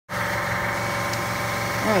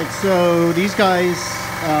Alright, so these guys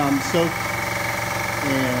soak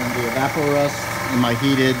in the evaporust in my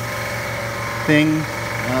heated thing.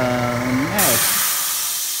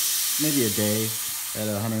 Maybe a day at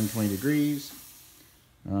 120 degrees.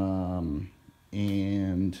 And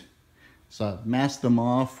so I've masked them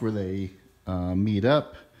off where they meet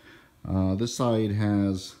up. This side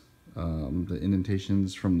has the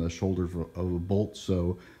indentations from the shoulder of a bolt,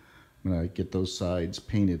 so I'm going to get those sides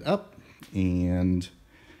painted up, and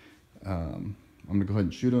I'm going to go ahead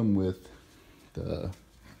and shoot them with the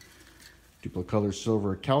Duplicolor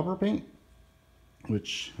Silver caliper paint,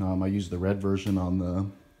 which I used the red version on the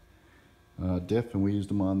diff, and we used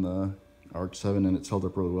them on the Arc 7, and it's held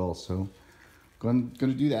up really well, so I'm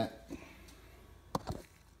going to do that.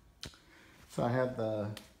 So I have the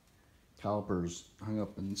calipers hung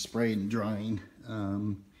up and sprayed and drying.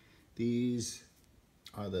 These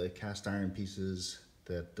are the cast iron pieces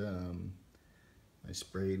that I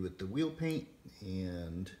sprayed with the wheel paint,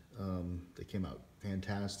 and they came out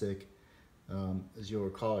fantastic. As you'll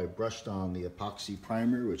recall, I brushed on the epoxy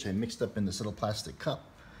primer, which I mixed up in this little plastic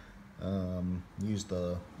cup. Used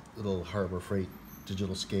the little Harbor Freight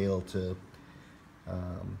digital scale to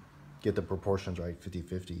get the proportions right,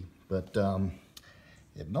 50-50. But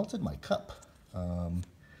it melted my cup.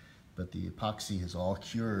 But the epoxy is all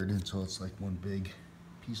cured, and so it's like one big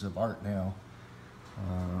piece of art now.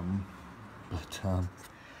 I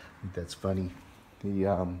think that's funny. Here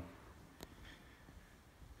are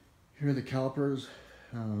the calipers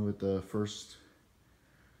with the first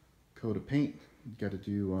coat of paint. You got to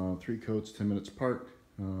do 3 coats, 10 minutes apart.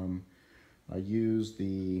 I used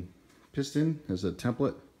the piston as a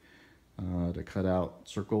template to cut out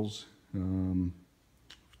circles to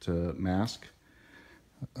mask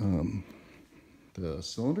the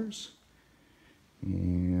cylinders,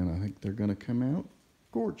 and I think they're going to come out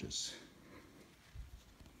gorgeous.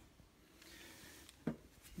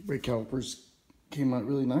 Brake calipers came out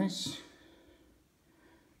really nice.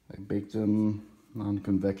 I baked them on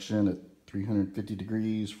convection at 350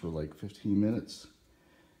 degrees for like 15 minutes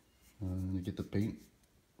to get the paint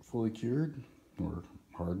fully cured or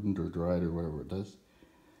hardened or dried or whatever it does.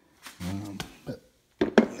 But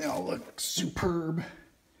they all look superb.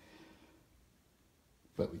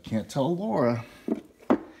 But we can't tell Laura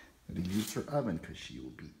that he used her oven because she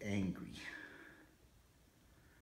will be angry.